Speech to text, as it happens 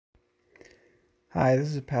Hi,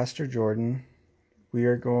 this is Pastor Jordan. We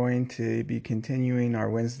are going to be continuing our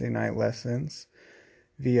Wednesday night lessons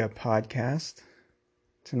via podcast.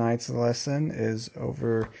 Tonight's lesson is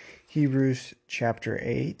over Hebrews chapter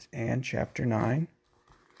 8 and chapter 9.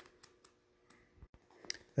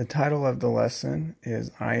 The title of the lesson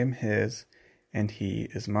is I am His and He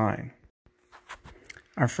is Mine.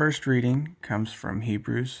 Our first reading comes from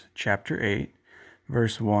Hebrews chapter 8,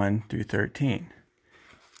 verse 1 through 13.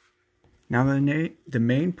 Now the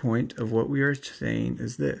main point of what we are saying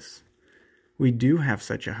is this. We do have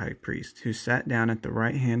such a high priest who sat down at the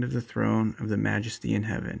right hand of the throne of the majesty in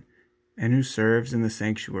heaven, and who serves in the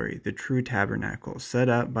sanctuary, the true tabernacle, set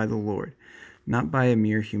up by the Lord, not by a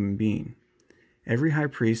mere human being. Every high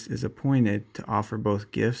priest is appointed to offer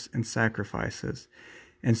both gifts and sacrifices,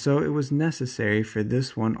 and so it was necessary for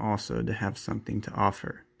this one also to have something to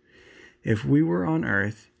offer. If we were on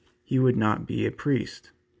earth, he would not be a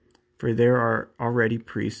priest, for there are already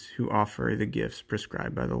priests who offer the gifts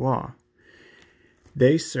prescribed by the law.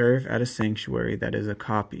 They serve at a sanctuary that is a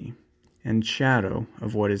copy and shadow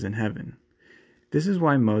of what is in heaven. This is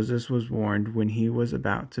why Moses was warned when he was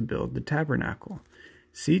about to build the tabernacle.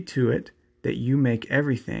 See to it that you make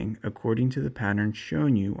everything according to the pattern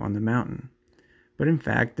shown you on the mountain. But in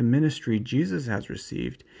fact, the ministry Jesus has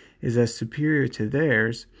received is as superior to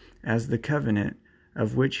theirs as the covenant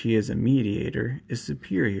of which he is a mediator is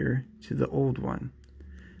superior to the old one,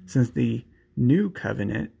 since the new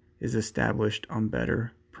covenant is established on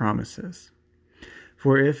better promises.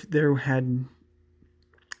 For if there had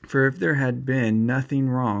been nothing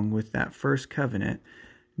wrong with that first covenant,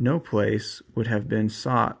 no place would have been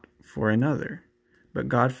sought for another. But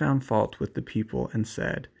God found fault with the people and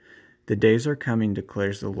said, "The days are coming,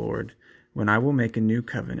 declares the Lord, when I will make a new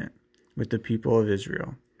covenant with the people of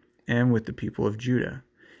Israel and with the people of Judah.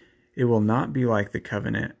 It will not be like the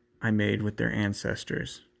covenant I made with their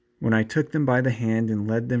ancestors, when I took them by the hand and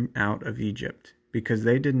led them out of Egypt, because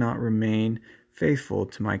they did not remain faithful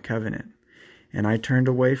to my covenant, and I turned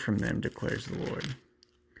away from them, declares the Lord.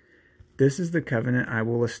 This is the covenant I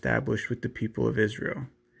will establish with the people of Israel.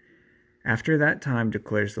 After that time,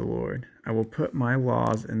 declares the Lord, I will put my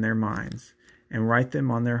laws in their minds and write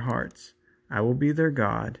them on their hearts. I will be their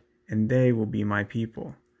God, and they will be my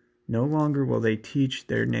people. No longer will they teach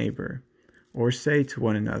their neighbor or say to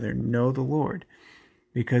one another, 'Know the Lord,'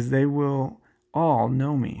 because they will all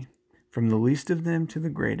know me, from the least of them to the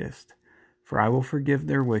greatest. For I will forgive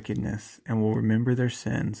their wickedness and will remember their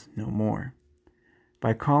sins no more.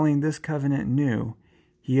 By calling this covenant new,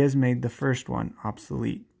 he has made the first one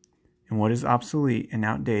obsolete, and what is obsolete and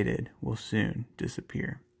outdated will soon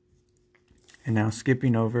disappear." And now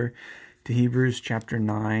skipping over to Hebrews chapter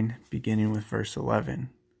 9, beginning with verse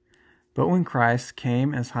 11. But when Christ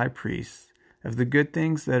came as high priest of the good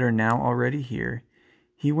things that are now already here,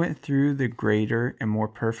 he went through the greater and more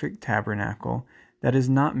perfect tabernacle that is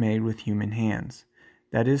not made with human hands,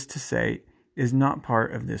 that is to say, is not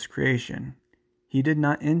part of this creation. He did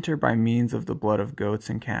not enter by means of the blood of goats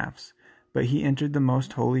and calves, but he entered the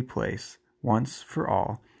most holy place, once for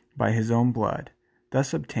all, by his own blood,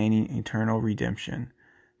 thus obtaining eternal redemption.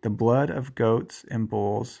 The blood of goats and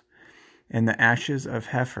bulls and the ashes of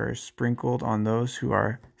heifers sprinkled on those who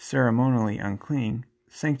are ceremonially unclean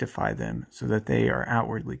sanctify them so that they are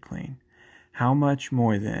outwardly clean. How much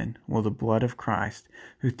more then will the blood of Christ,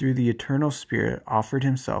 who through the eternal Spirit offered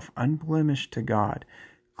himself unblemished to God,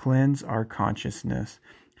 cleanse our consciousness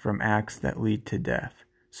from acts that lead to death,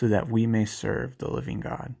 so that we may serve the living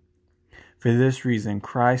God? For this reason,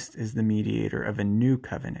 Christ is the mediator of a new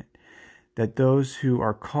covenant, that those who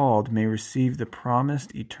are called may receive the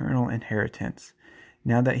promised eternal inheritance,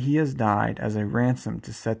 now that he has died as a ransom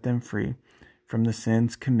to set them free from the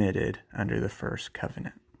sins committed under the first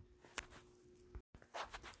covenant.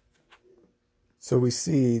 So we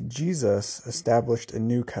see Jesus established a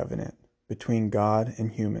new covenant between God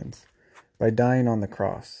and humans by dying on the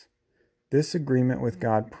cross. This agreement with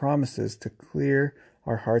God promises to clear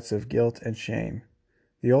our hearts of guilt and shame.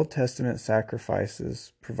 The Old Testament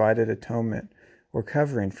sacrifices provided atonement or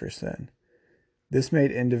covering for sin. This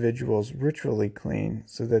made individuals ritually clean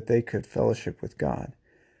so that they could fellowship with God.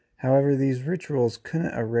 However, these rituals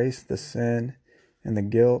couldn't erase the sin and the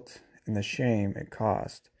guilt and the shame it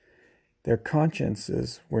caused. Their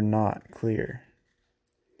consciences were not clear.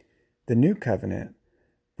 The new covenant,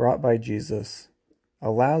 brought by Jesus,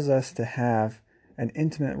 allows us to have an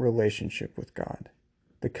intimate relationship with God.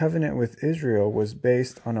 The covenant with Israel was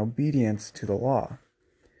based on obedience to the law.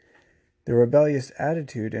 The rebellious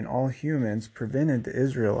attitude in all humans prevented the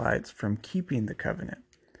Israelites from keeping the covenant,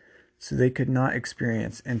 so they could not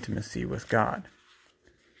experience intimacy with God.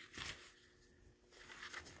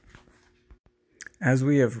 As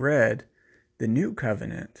we have read, the new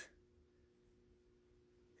covenant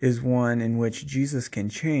is one in which Jesus can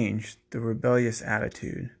change the rebellious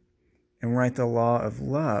attitude and write the law of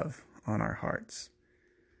love on our hearts,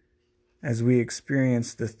 as we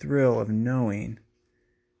experience the thrill of knowing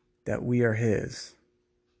that we are His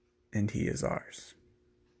and He is ours.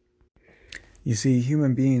 You see,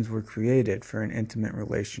 human beings were created for an intimate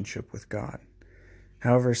relationship with God.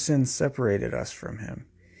 However, sin separated us from Him.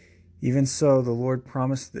 Even so, the Lord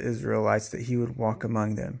promised the Israelites that He would walk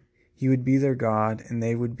among them. He would be their God, and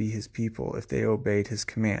they would be His people if they obeyed His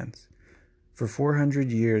commands. For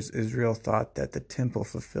 400 years, Israel thought that the temple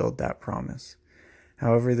fulfilled that promise.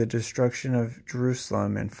 However, the destruction of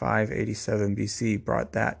Jerusalem in 587 BC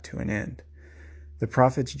brought that to an end. The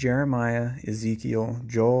prophets Jeremiah, Ezekiel,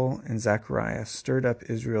 Joel, and Zechariah stirred up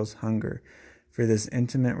Israel's hunger for this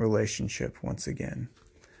intimate relationship once again.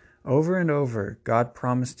 Over and over, God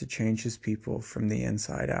promised to change His people from the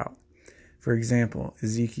inside out. For example,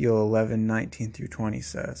 Ezekiel 11:19-20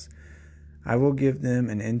 says, "I will give them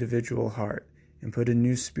an individual heart and put a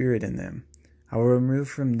new spirit in them. I will remove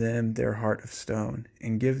from them their heart of stone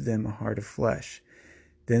and give them a heart of flesh.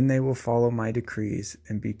 Then they will follow my decrees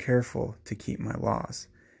and be careful to keep my laws.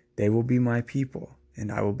 They will be my people,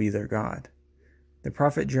 and I will be their God." The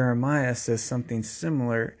prophet Jeremiah says something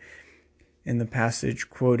similar in the passage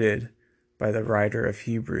quoted by the writer of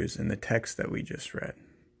Hebrews in the text that we just read.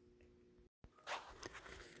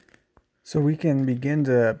 So we can begin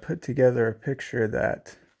to put together a picture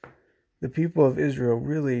that the people of Israel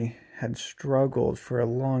really had struggled for a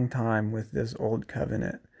long time with this old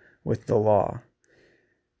covenant, with the law.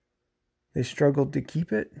 They struggled to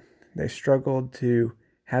keep it. They struggled to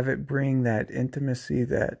have it bring that intimacy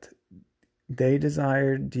that they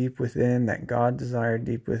desired deep within, that God desired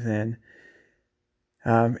deep within.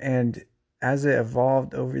 And as it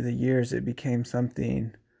evolved over the years, it became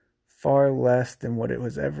something far less than what it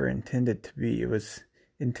was ever intended to be. It was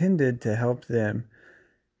intended to help them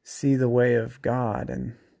see the way of God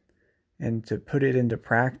and to put it into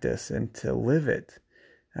practice and to live it.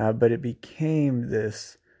 But it became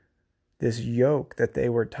this yoke that they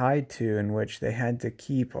were tied to, in which they had to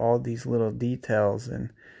keep all these little details,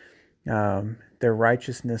 and their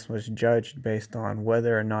righteousness was judged based on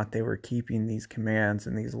whether or not they were keeping these commands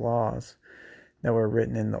and these laws that were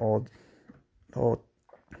written in the old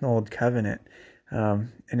covenant.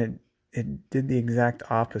 And it did the exact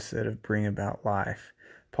opposite of bring about life.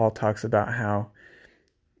 Paul talks about how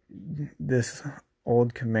this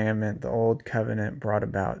old commandment, the old covenant, brought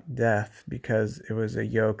about death because it was a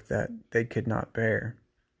yoke that they could not bear.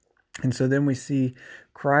 And so then we see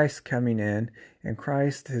Christ coming in, and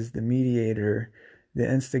Christ is the mediator, the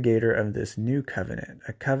instigator of this new covenant,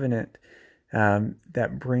 a covenant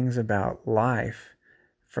that brings about life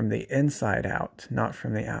from the inside out, not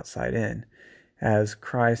from the outside in, as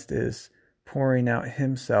Christ is pouring out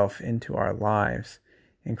Himself into our lives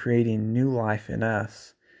and creating new life in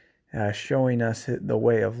us, showing us the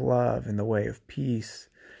way of love and the way of peace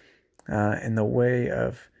and the way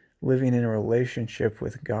of living in a relationship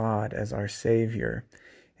with God as our Savior.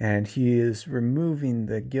 And He is removing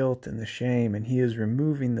the guilt and the shame, and He is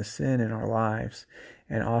removing the sin in our lives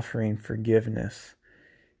and offering forgiveness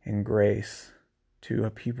and grace to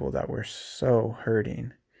a people that were so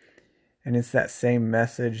hurting. And it's that same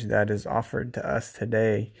message that is offered to us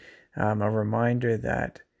today, a reminder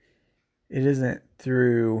that it isn't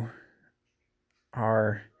through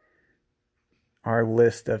our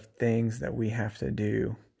list of things that we have to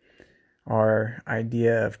do, our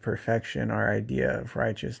idea of perfection, our idea of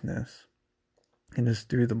righteousness. It is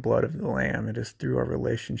through the blood of the Lamb. It is through our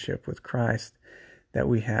relationship with Christ that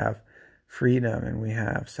we have freedom, and we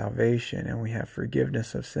have salvation, and we have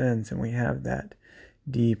forgiveness of sins, and we have that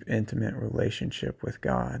deep, intimate relationship with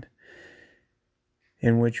God,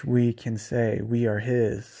 in which we can say we are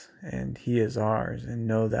His and He is ours, and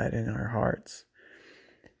know that in our hearts,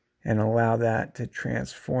 and allow that to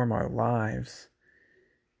transform our lives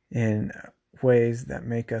in ways that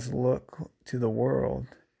make us look to the world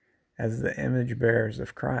as the image bearers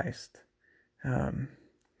of Christ. And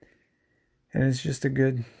it's just a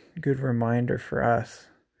good reminder for us,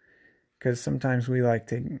 because sometimes we like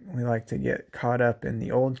to get caught up in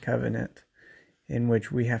the old covenant, in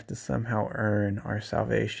which we have to somehow earn our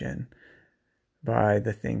salvation by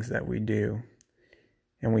the things that we do,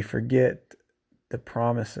 and we forget the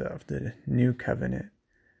promise of the new covenant,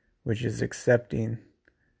 which is accepting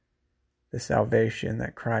the salvation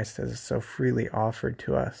that Christ has so freely offered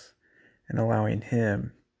to us, and allowing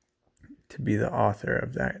Him to be the author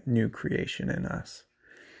of that new creation in us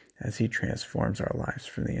as He transforms our lives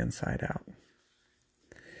from the inside out.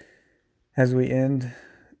 As we end,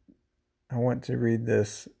 I want to read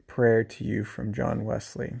this prayer to you from John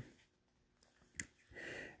Wesley.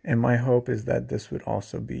 And my hope is that this would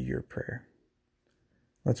also be your prayer.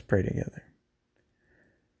 Let's pray together.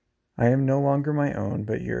 I am no longer my own,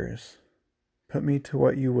 but yours. Put me to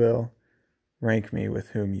what you will. Rank me with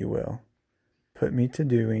whom you will. Put me to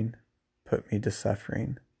doing. Put me to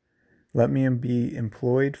suffering. Let me be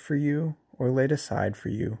employed for you or laid aside for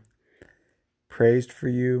you. Praised for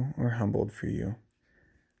you or humbled for you.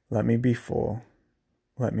 Let me be full.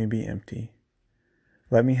 Let me be empty.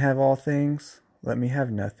 Let me have all things. Let me have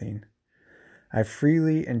nothing. I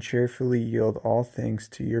freely and cheerfully yield all things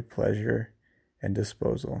to your pleasure and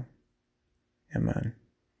disposal. Amen.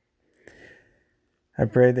 I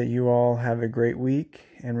pray that you all have a great week,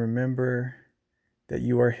 and remember that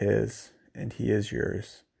you are His and He is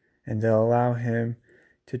yours, and to allow Him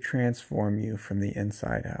to transform you from the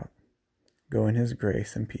inside out. Go in His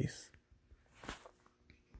grace and peace.